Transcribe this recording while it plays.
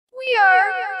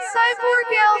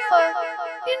OurLifeAsCyborgAlpha,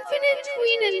 Infinite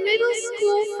Tween and Middle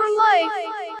School for Life.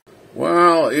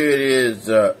 Well, it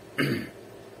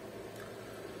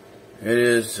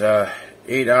is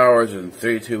 8 hours and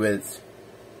 32 minutes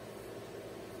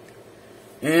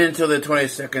into the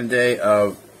 22nd day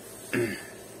of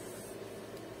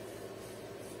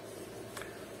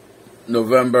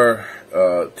November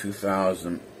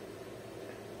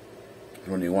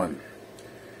 2021.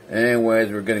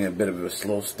 Anyways, we're getting a bit of a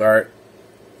slow start.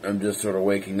 I'm just sort of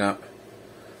waking up.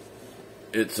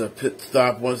 It's a pit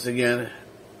stop once again.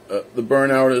 The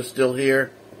burnout is still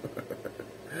here.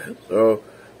 So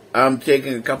I'm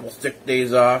taking a couple sick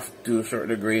days off to a certain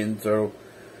degree, and so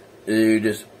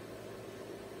the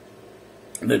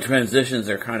transitions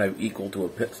are kind of equal to a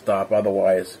pit stop.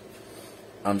 Otherwise,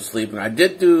 I'm sleeping. I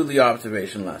did do the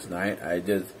observation last night.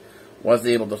 Was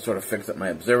able to sort of fix up my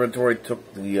observatory,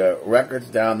 took the records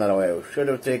down that I should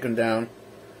have taken down.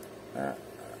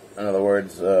 In other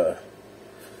words, the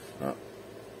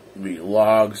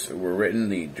logs were written,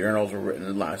 the journals were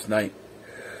written last night.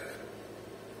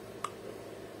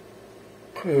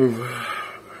 It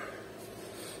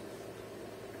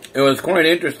was quite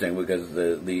interesting because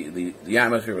the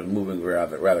atmosphere was moving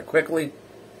rather quickly.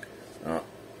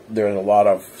 There was a lot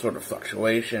of sort of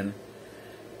fluctuation,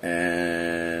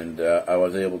 and I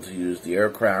was able to use the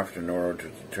aircraft in order to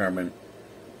determine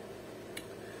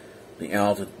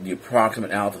the approximate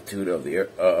altitude of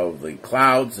the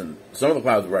clouds, and some of the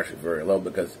clouds were actually very low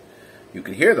because you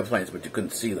could hear the planes, but you couldn't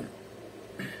see them.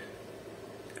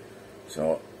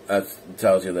 So that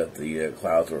tells you that the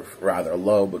clouds were rather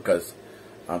low, because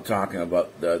I'm talking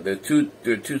about there are two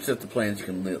sets of planes you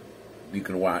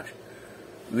can watch.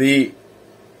 The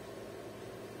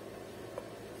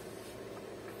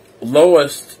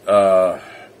lowest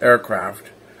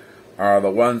aircraft are the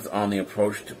ones on the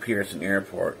approach to Pearson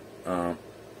Airport,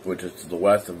 which is to the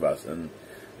west of us, and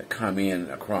they come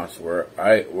in across where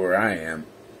I am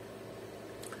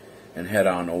and head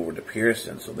on over to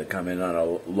Pearson. So they come in on a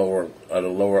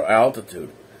lower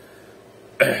altitude.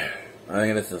 I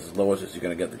think this is as low as you're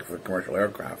going to get for commercial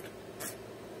aircraft.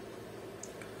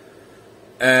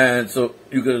 And so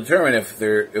you can determine if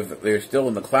they're still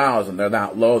in the clouds and they're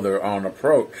that low, they're on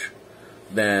approach,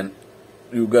 then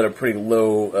you've got a pretty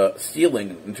low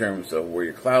ceiling in terms of where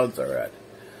your clouds are at.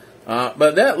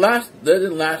 But that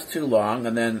didn't last too long,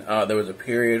 and then there was a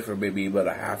period for maybe about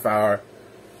a half hour.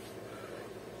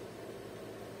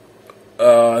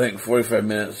 I think 45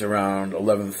 minutes around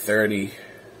 11:30,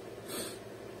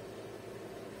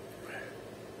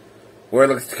 where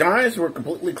the skies were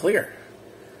completely clear.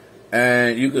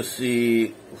 And you could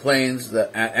see planes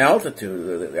that at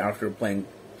altitude, after a plane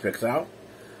takes off,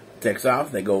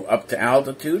 they go up to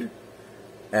altitude,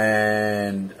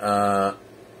 and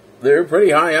they're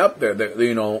pretty high up there.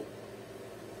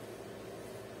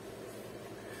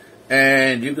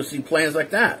 And you could see planes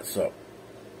like that. So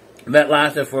that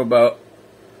lasted for about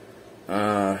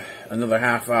another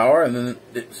half hour, and then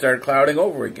it started clouding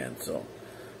over again. So,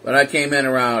 but I came in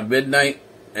around midnight,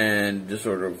 and just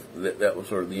sort of that was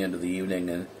sort of the end of the evening,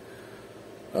 and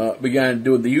began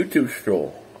doing the YouTube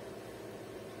stroll.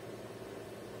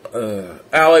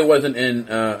 Allie wasn't in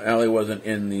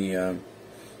the.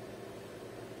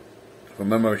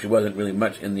 Remember, she wasn't really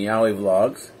much in the Alley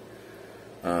vlogs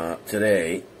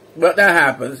today, but that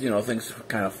happens. Things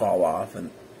kind of fall off,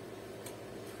 and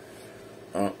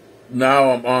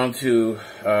now I'm on to.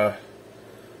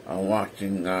 I'm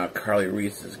watching Karli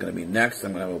Reese is going to be next.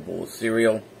 I'm going to have a bowl of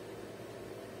cereal.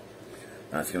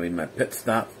 That's going to be my pit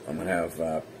stop. I'm going to have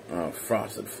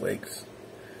Frosted Flakes.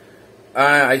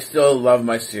 I still love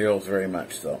my cereals very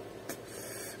much, so.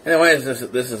 Anyways,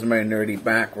 this is my nerdy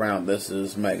background. This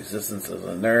is my existence as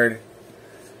a nerd.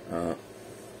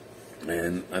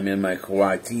 And I'm in my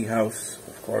kawaii tea house,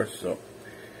 of course, so.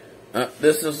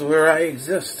 This is where I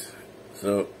exist.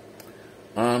 So,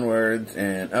 onwards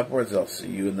and upwards. I'll see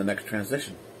you in the next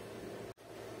transition.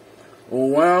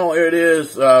 Well, it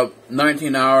is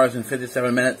 19 hours and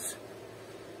 57 minutes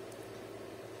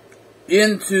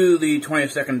into the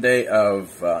 22nd day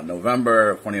of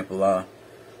November.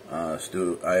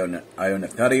 Stu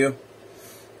Ionectario.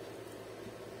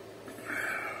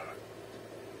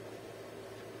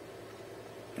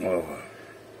 Oh.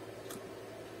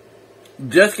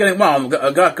 Just getting, well,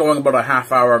 I got going about a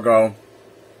half hour ago.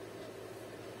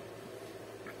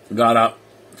 Got up,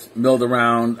 milled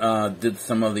around, did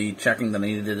some of the checking that I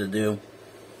needed to do.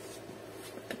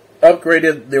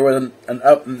 Upgraded, there was an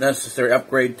necessary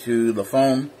upgrade to the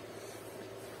phone.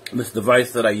 This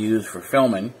device that I use for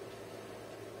filming.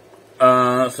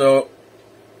 So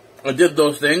I did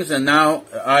those things, and now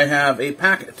I have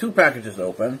two packages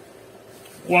open.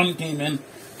 One came in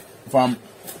from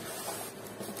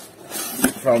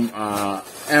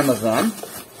Amazon.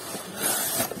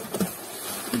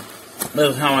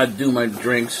 This is how I do my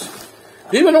drinks.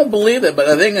 People don't believe it, but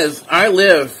the thing is, I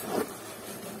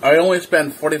only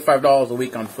spend $45 a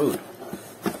week on food.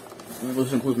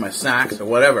 This includes my snacks or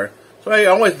whatever. So I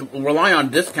always rely on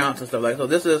discounts and stuff like that. So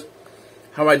this is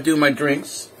how I do my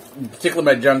drinks,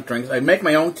 particularly my junk drinks. I make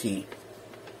my own tea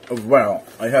as well.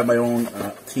 I have my own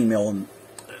tea mill and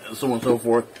so on and so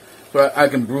forth. So I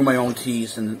can brew my own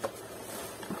teas, and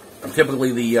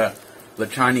typically the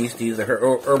Chinese teas, the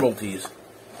herbal teas.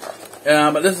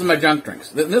 But this is my junk drinks.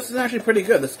 This is actually pretty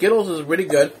good. The Skittles is really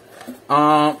good.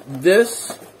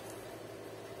 This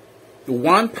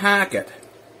one packet,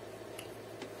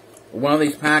 one of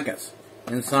these packets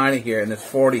inside of here, and there's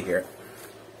 40 here,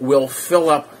 will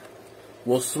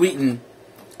sweeten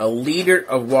a liter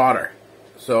of water.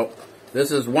 So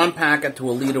this is one packet to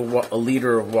a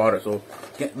liter of water. So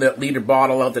get that liter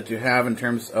bottle out that you have in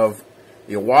terms of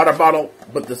your water bottle.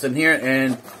 Put this in here,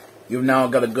 and you've now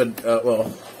got a good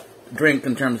drink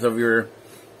in terms of your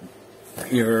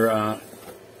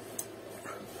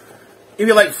if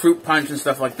you like fruit punch and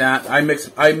stuff like that. I mix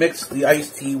the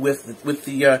iced tea with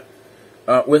the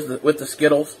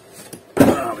Skittles.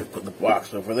 Let me put the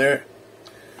box over there.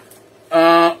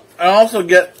 I also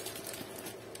get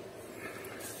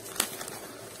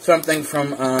something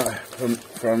from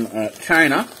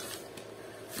China.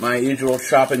 My usual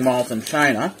shopping malls in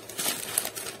China.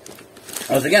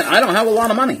 Once again, I don't have a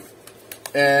lot of money.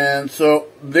 And so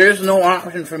there's no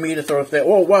option for me to sort of say,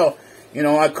 oh, well, you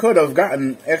know, I could have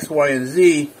gotten X, Y, and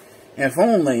Z if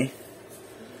only.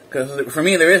 Because for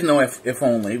me, there is no if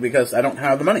only, because I don't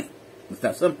have the money. It's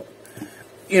that simple.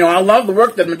 You know, I love the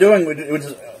work that I'm doing, which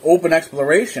is open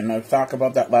exploration. I was talking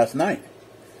about that last night.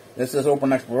 This is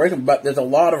open exploration, but there's a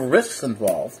lot of risks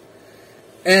involved.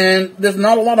 And there's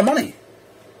not a lot of money.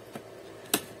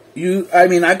 I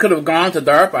mean, I could have gone to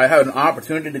DARPA. I had an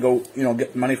opportunity to go, you know,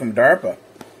 get money from DARPA.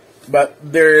 But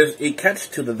there's a catch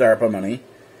to the DARPA money.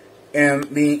 And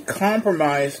the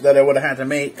compromise that I would have had to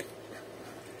make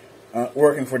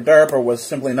working for DARPA was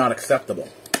simply not acceptable.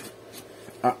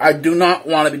 I do not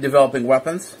want to be developing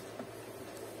weapons.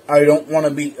 I don't want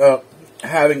to be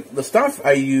having the stuff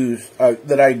I use,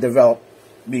 that I develop,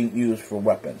 being used for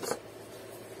weapons.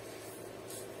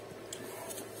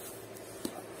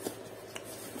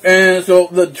 And so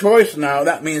the choice now,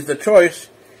 that means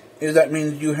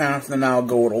you have to now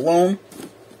go it alone.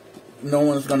 No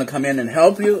one's going to come in and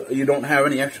help you. You don't have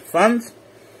any extra funds.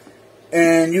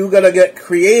 And you got to get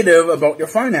creative about your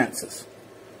finances.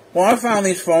 Well, I found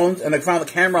these phones, and I found the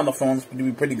camera on the phones to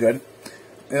be pretty good.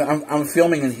 I'm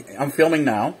filming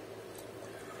now.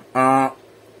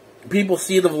 People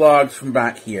see the vlogs from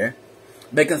back here.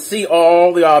 They can see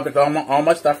all the objects, all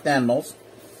my stuffed animals.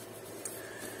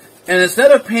 And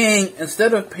instead of paying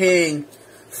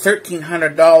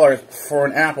 $1,300 for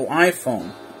an Apple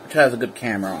iPhone, which has a good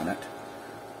camera on it,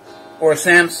 or a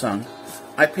Samsung,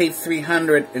 I paid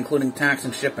 $300, including tax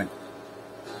and shipping.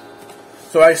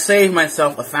 So I saved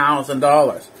myself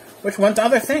 $1,000, which went to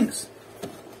other things.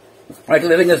 Like the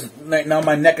thing is, now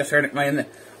my neck is hurting.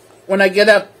 When I get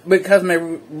up, because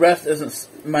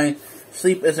my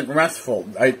sleep isn't restful,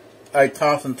 I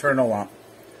toss and turn a lot.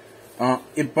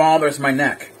 It bothers my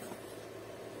neck.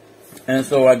 And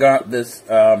so I got this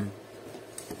neck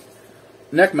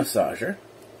massager.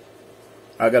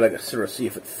 I gotta sort of see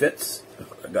if it fits.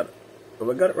 Have I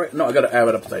got it right? No, I gotta have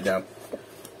it upside down.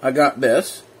 I got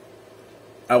this.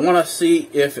 I want to see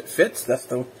if it fits. That's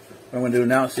what I'm going to do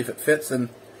now. See if it fits, and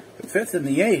if it fits, then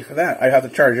yay for that. I have to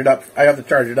charge it up.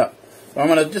 So I'm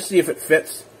going to just see if it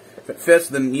fits. If it fits,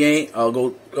 then yay. I'll go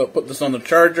put this on the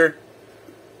charger.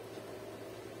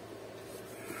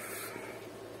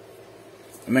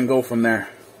 And then go from there.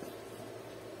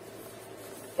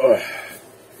 Ugh.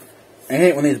 I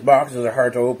hate when these boxes are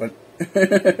hard to open.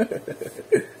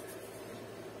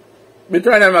 We're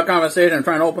trying to have a conversation and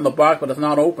trying to open the box, but it's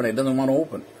not opening. It doesn't want to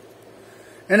open.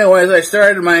 Anyways, I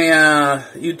started my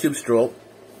YouTube stroll.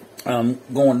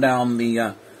 Going down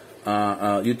the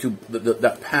YouTube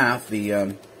that path,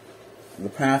 the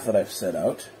path that I've set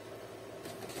out.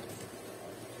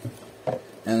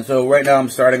 And so right now I'm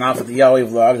starting off with the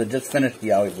YAWivlogs. I just finished the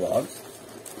YAWivlogs.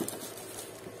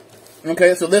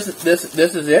 Okay, so this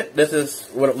is it. This is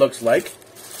what it looks like.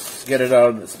 Let's get it out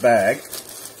of this bag.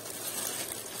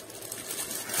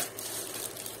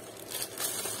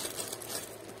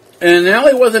 And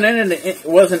Allie wasn't in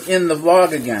the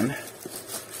vlog again.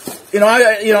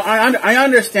 I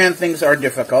understand things are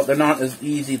difficult. They're not as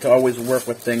easy to always work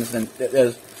with things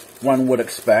as one would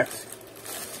expect.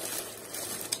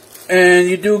 And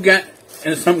you do get,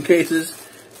 in some cases,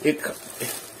 you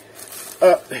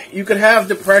could have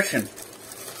depression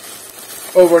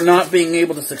over not being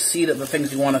able to succeed at the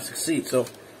things you want to succeed. So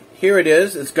here it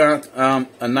is. It's got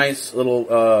a nice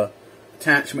little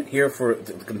attachment here for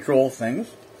the control things.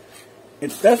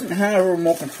 It doesn't have a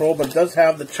remote control, but it does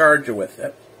have the charger with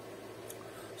it.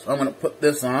 So I'm going to put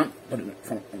this on, put it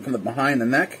from the behind the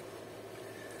neck.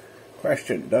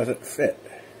 Question, does it fit?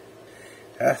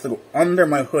 It has to go under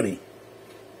my hoodie.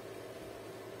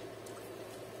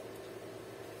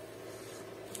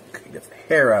 Okay, get the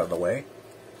hair out of the way.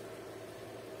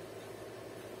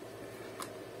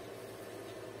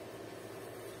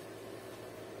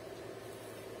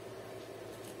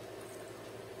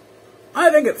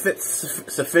 I think it fits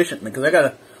sufficient because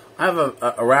I have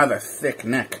a rather thick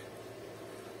neck.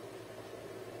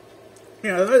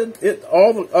 You know,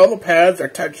 all the pads are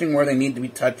touching where they need to be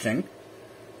touching,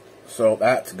 so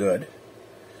that's good.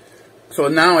 So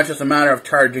now it's just a matter of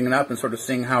charging it up and sort of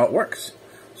seeing how it works.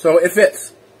 So it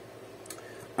fits.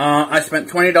 I spent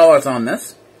 $20 on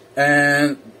this,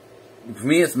 and for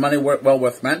me, it's money well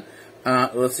worth spent.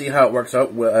 Let's see how it works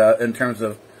out in terms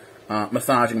of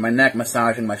massaging my neck,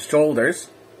 massaging my shoulders,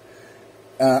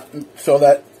 so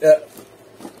that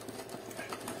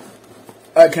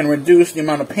I can reduce the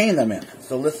amount of pain I'm in.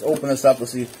 So let's open this up.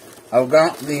 Let's see. I've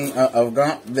got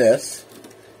this.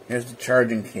 Here's the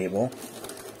charging cable.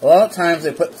 A lot of times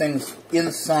they put things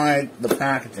inside the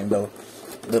packaging, the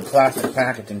plastic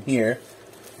packaging here.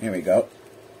 Here we go.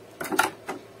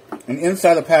 And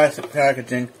inside the plastic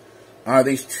packaging are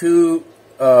these two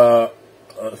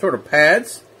sort of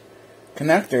pads,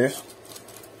 connectors,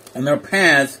 and they're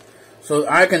pads. So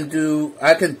I can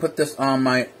put this on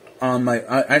my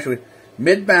actually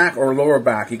mid back or lower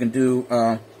back. You can do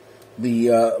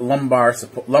the lumbar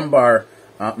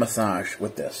massage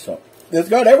with this. So it's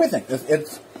got everything.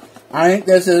 I think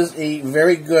this is a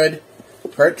very good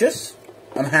purchase.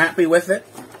 I'm happy with it.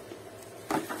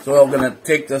 So I'm gonna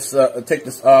take this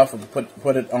off and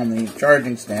put it on the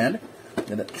charging stand,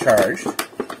 get it charged,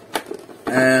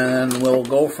 and we'll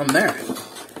go from there.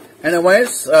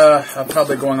 Anyways, I'm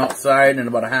probably going outside in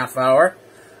about a half hour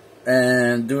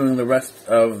and doing the rest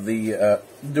of the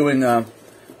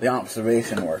the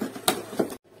observation work.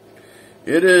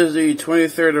 It is the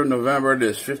 23rd of November. It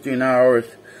is 15 hours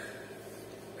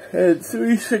and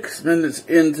 36 minutes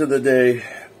into the day.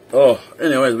 Oh,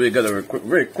 anyways, we got a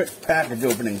very quick package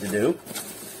opening to do.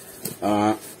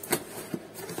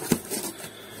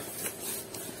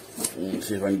 Let's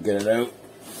see if I can get it out.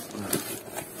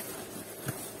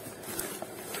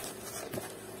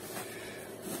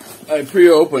 I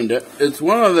pre-opened it. It's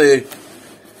one of the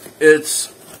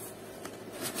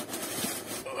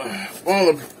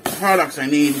products I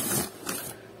need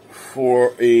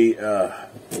for a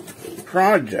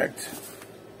project.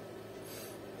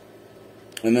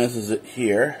 And this is it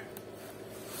here.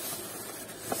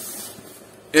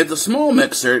 It's a small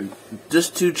mixer,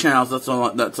 just 2 channels. That's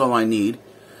all I need.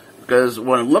 Because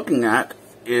what I'm looking at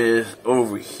is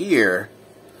over here,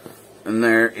 and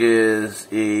there is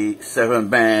a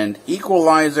 7-band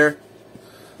equalizer.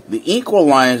 The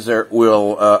equalizer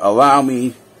will allow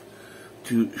me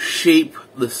to shape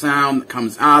the sound that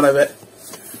comes out of it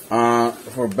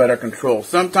for better control.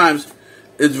 Sometimes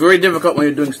it's very difficult when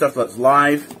you're doing stuff that's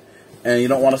live and you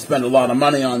don't want to spend a lot of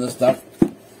money on this stuff.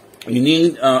 You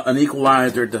need an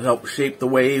equalizer to help shape the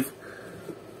wave,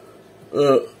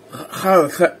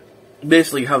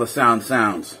 basically how the sound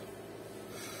sounds.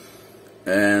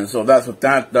 And so that's what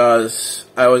that does.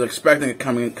 I was expecting it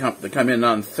to come in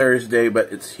on Thursday,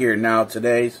 but it's here now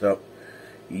today, so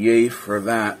yay for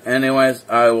that. Anyways,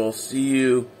 I will see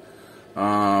you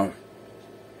probably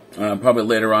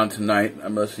later on tonight.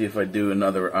 I'm going to see if I do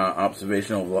another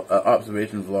observation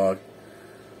vlog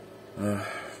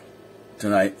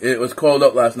tonight. It was cold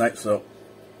out last night, so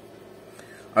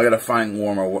I got to find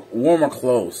warmer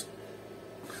clothes,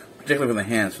 particularly for the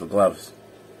hands, for the gloves.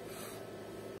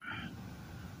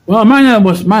 Well, I might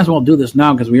as well do this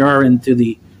now because we are into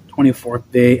the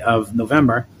 24th day of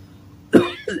November.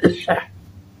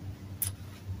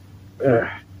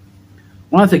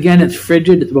 Once again, it's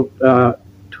frigid. It's about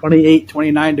 28,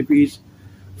 29 degrees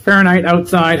Fahrenheit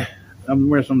outside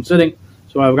where I'm sitting.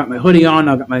 So I've got my hoodie on.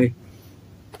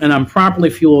 And I'm properly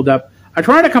fueled up. I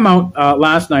tried to come out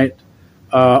last night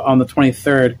on the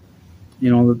 23rd.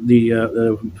 You know,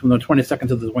 from the 22nd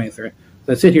to the 23rd.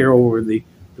 So I sit here over the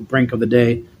brink of the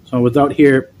day. So I was out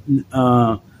here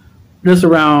just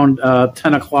around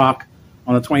 10 o'clock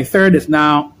on the 23rd. It's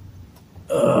now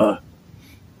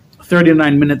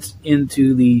 39 minutes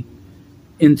into the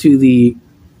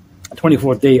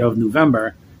 24th day of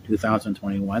November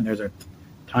 2021. There's our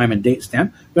time and date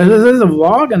stamp. But this is a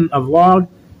vlog, and a vlog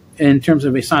in terms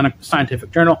of a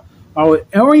scientific journal,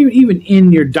 or even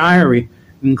in your diary,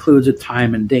 includes a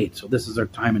time and date. So this is our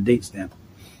time and date stamp.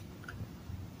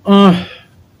 But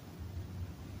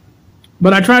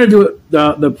I try to do it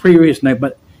the previous night.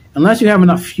 But unless you have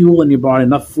enough fuel in your body,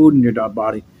 enough food in your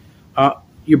body,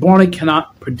 your body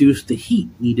cannot produce the heat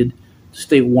needed to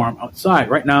stay warm outside.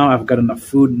 Right now, I've got enough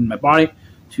food in my body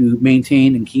to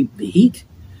maintain and keep the heat.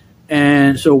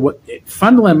 And so what it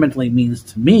fundamentally means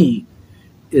to me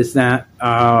is that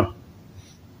I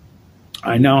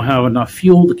now have enough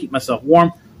fuel to keep myself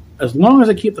warm as long as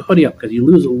I keep the hoodie up, because you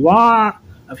lose a lot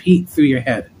of heat through your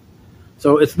head.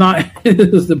 So it's not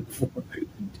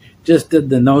just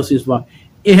the noses vlog.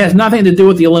 It has nothing to do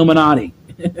with the Illuminati.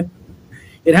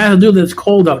 It has to do with it's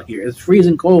cold out here. It's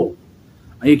freezing cold.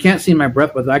 You can't see my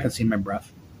breath, but I can see my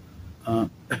breath.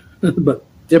 But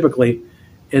typically,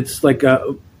 it's like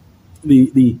it's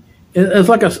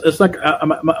like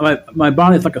my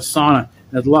body is like a sauna.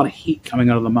 There's a lot of heat coming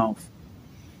out of the mouth.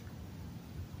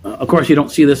 Of course, you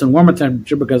don't see this in warmer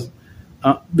temperature because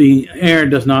the air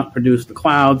does not produce the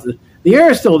clouds. The air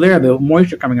is still there. The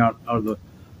moisture coming out of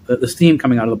the steam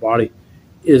coming out of the body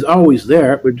is always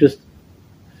there, but just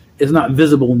it's not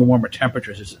visible in the warmer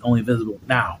temperatures. It's only visible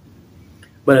now.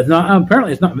 But it's not.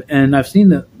 Apparently, it's not. And I've seen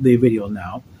the videos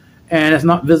now, and it's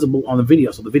not visible on the video.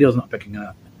 So the video is not picking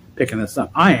this up.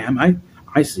 I am.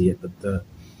 I see it, but the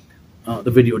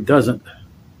video doesn't.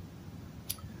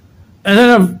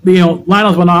 And then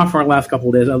Lionel's been off for our last couple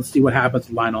of days. Let's see what happens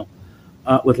to Lionel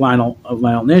with Lionel of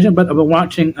Lionel Nation. But I've been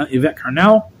watching Yvette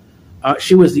Carnell.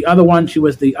 She was the other one. She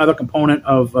was the other component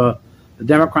of the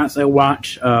Democrats I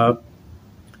watched. I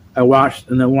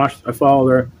followed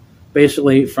her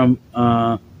basically from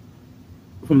the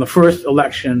first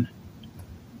election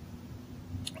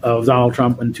of Donald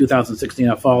Trump in 2016.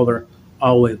 I followed her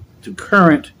all the way to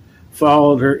current.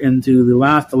 Followed her into the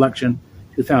last election,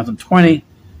 2020.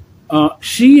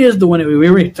 She is the one. If you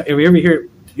ever hear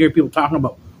people talking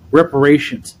about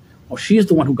reparations, well, she's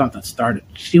the one who got that started.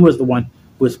 She was the one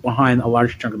who was behind a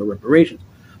large chunk of the reparations.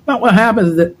 But what happens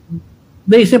is that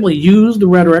they simply use the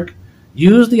rhetoric,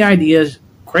 use the ideas,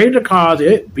 created a cause,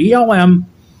 BLM,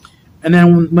 and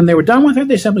then when they were done with her,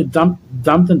 they simply dumped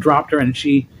and dropped her, and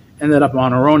she ended up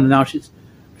on her own. And now she's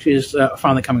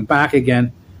finally coming back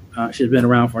again. She's been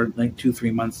around for like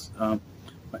 2-3 months.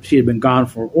 But she had been gone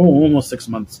for almost 6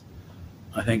 months.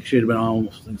 I think she had been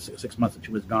almost 6 months that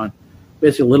she was gone.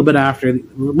 Basically, a little bit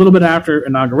after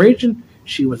inauguration,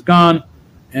 she was gone,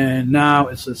 and now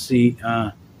it's let's see.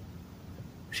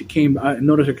 She came. I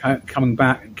noticed her coming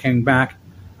back. Came back.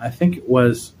 I think it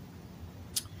was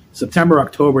September,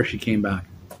 October. She came back.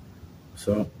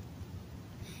 So,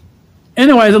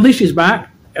 anyways, at least she's back.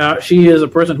 She is a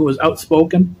person who is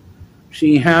outspoken.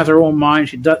 She has her own mind.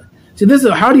 She does. See, this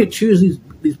is how do you choose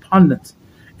these pundits?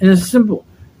 And it's simple.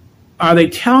 Are they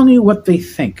telling you what they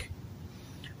think?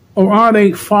 Or are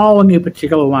they following a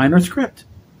particular line or script?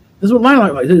 This is what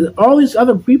Lionel like. All these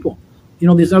other people,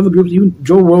 these other groups, even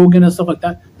Joe Rogan and stuff like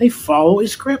that, they follow a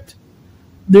script.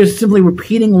 They're simply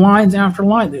repeating lines after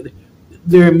line.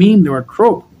 They're a meme, they're a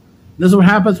trope. This is what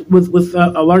happens with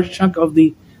a large chunk of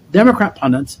the Democrat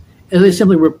pundits, is they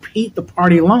simply repeat the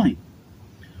party line.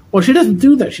 Well, she doesn't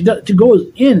do that. She goes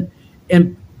in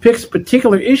and picks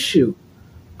particular issue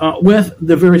with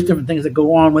the various different things that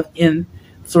go on within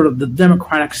sort of the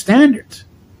Democratic standards.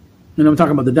 And I'm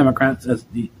talking about the Democrats as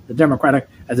the Democratic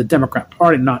as a Democrat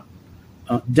Party, not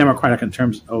Democratic in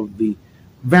terms of the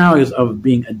values of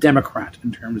being a Democrat,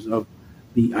 in terms of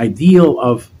the ideal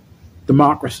of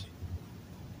democracy.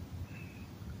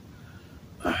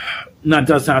 And that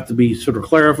does have to be sort of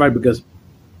clarified, because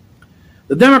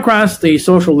the Democrats, the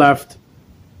social left,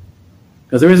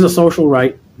 because there is a social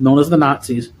right, known as the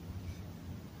Nazis,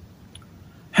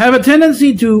 have a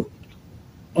tendency to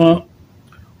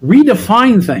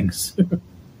redefine things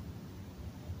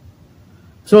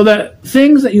so that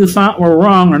things that you thought were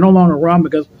wrong are no longer wrong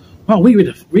because, well, we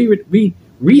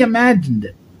reimagined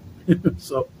it.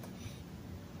 So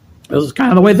this is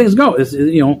kind of the way things go. It's,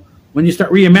 when you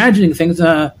start reimagining things,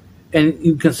 and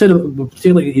you consider,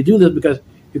 particularly you do this because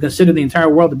you consider the entire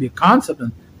world to be a concept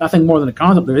and nothing more than a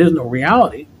concept. There is no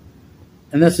reality.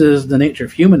 And this is the nature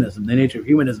of humanism. The nature of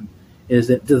humanism is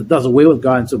that it does away with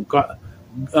God. And so God,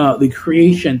 the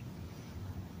creation,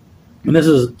 and this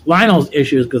is Lionel's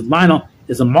issues, because Lionel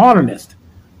is a modernist.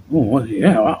 Oh,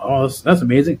 yeah, oh, that's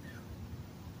amazing.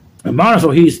 A modernist,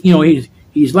 so he's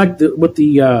he's like with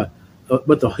the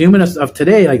humanists of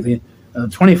today, like the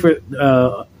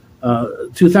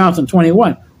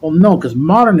 2021. Well, no, because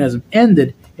modernism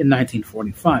ended in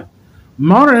 1945.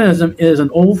 Modernism is an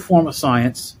old form of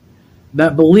science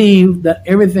that believed that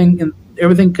everything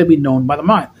could be known by the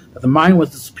mind, that the mind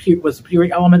was the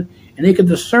superior element, and they could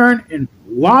discern and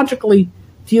logically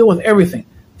deal with everything.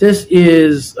 This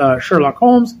is Sherlock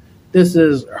Holmes. This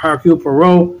is Hercule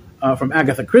Poirot from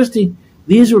Agatha Christie.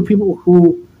 These were people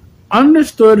who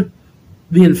understood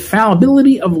the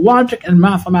infallibility of logic and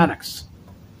mathematics.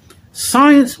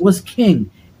 Science was king,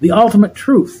 the ultimate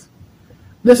truth.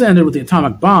 This ended with the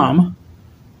atomic bomb,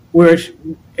 which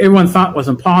everyone thought was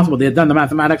impossible. They had done the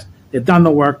mathematics, they had done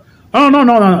the work. Oh, no.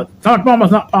 Atomic bomb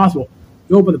was not possible.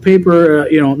 You open the paper,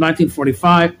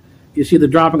 1945, you see the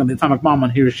dropping of the atomic bomb on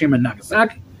Hiroshima and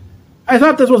Nagasaki. I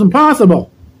thought this was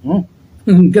impossible. Well,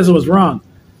 guess it was wrong.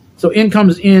 So in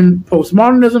comes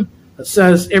postmodernism that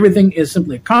says everything is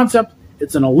simply a concept,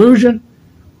 it's an illusion,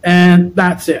 and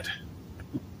that's it.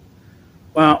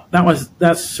 Well,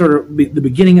 that's sort of the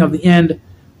beginning of the end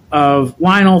of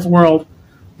Lionel's world.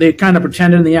 They kind of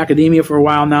pretended in the academia for a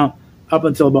while now, up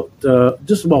until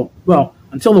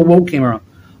until the woke came around.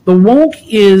 The woke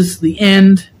is the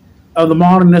end of the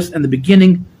modernists and the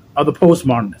beginning of the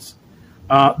postmodernists.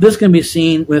 This can be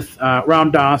seen with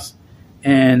Ram Dass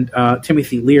and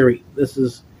Timothy Leary. This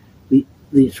is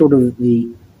the sort of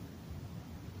the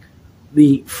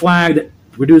flag that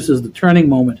produces the turning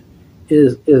moment.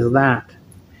 Is that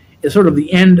it's sort of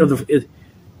the end of the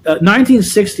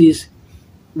 1960s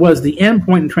was the end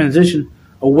point in transition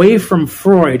away from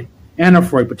Freud, Anna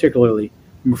Freud particularly,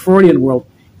 from a Freudian world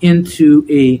into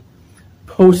a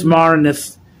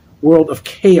postmodernist world of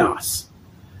chaos.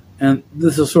 And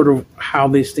this is sort of how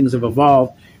these things have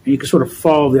evolved, and you can sort of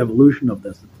follow the evolution of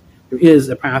this. There is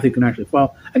a path you can actually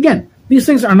follow. Again, these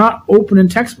things are not open in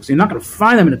textbooks. You're not going to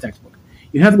find them in a textbook.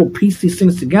 You have to go piece these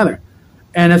things together.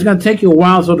 And it's going to take you a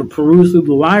while sort of peruse through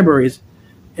the libraries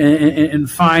and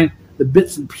find the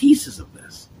bits and pieces of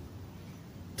this.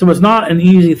 So it's not an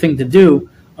easy thing to do,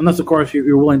 unless, of course,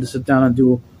 you're willing to sit down and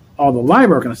do all the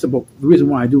library work. And I said, well, the reason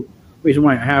why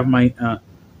I have my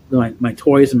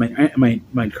toys and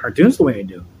my cartoons the way I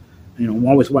do. I'm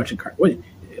always watching cartoons.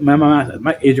 My mom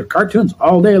asked, is your cartoons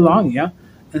all day long? Yeah.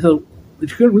 And so you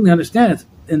couldn't really understand it.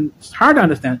 And it's hard to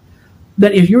understand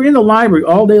that if you're in the library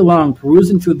all day long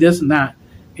perusing through this and that,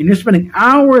 and you're spending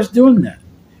hours doing that,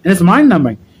 and it's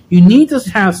mind-numbing, you need to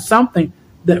have something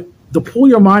to pull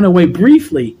your mind away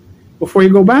briefly before you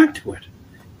go back to it.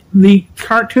 The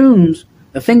cartoons,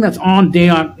 the thing that's on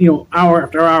hour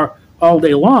after hour, all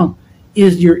day long,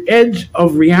 is your edge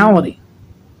of reality.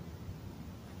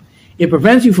 It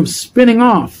prevents you from spinning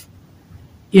off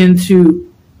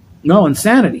into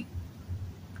insanity.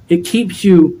 It keeps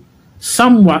you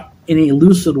somewhat in a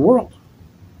lucid world.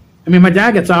 I mean, my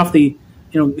dad gets off the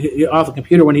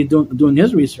computer when he's doing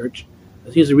his research.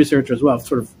 He's a researcher as well.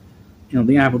 Sort of,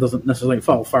 the apple doesn't necessarily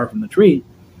fall far from the tree.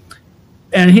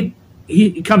 And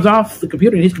he comes off the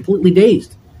computer and he's completely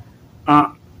dazed.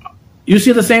 You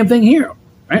see the same thing here,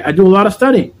 right? I do a lot of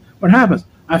studying. What happens?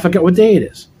 I forget what day it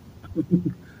is,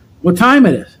 what time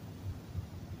it is.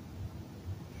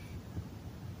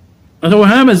 And so what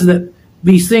happens is that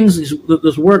these things,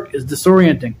 this work is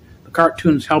disorienting. The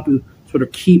cartoons help you sort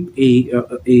of keep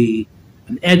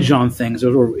an edge on things,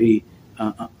 or the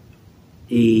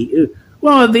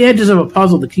edges of a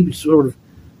puzzle to keep you sort of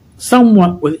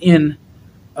somewhat within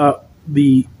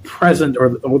the present or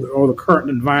the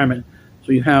current environment.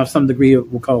 So you have some degree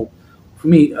of, we'll call, for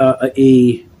me,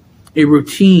 a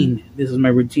routine. This is my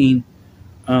routine,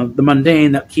 the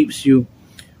mundane that keeps you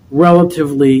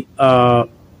relatively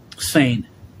sane.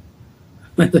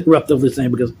 Relatively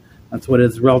sane, because that's what it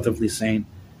is, relatively sane.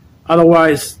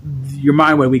 Otherwise, your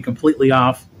mind would be completely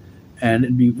off, and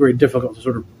it'd be very difficult to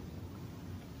sort of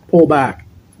pull back.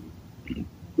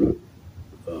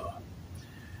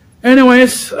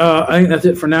 Anyways, I think that's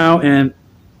it for now, and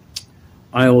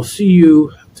I will see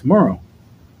you tomorrow.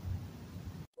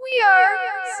 We are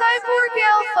Cyborg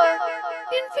Alpha,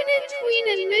 Infinite Tween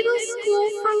and Middle School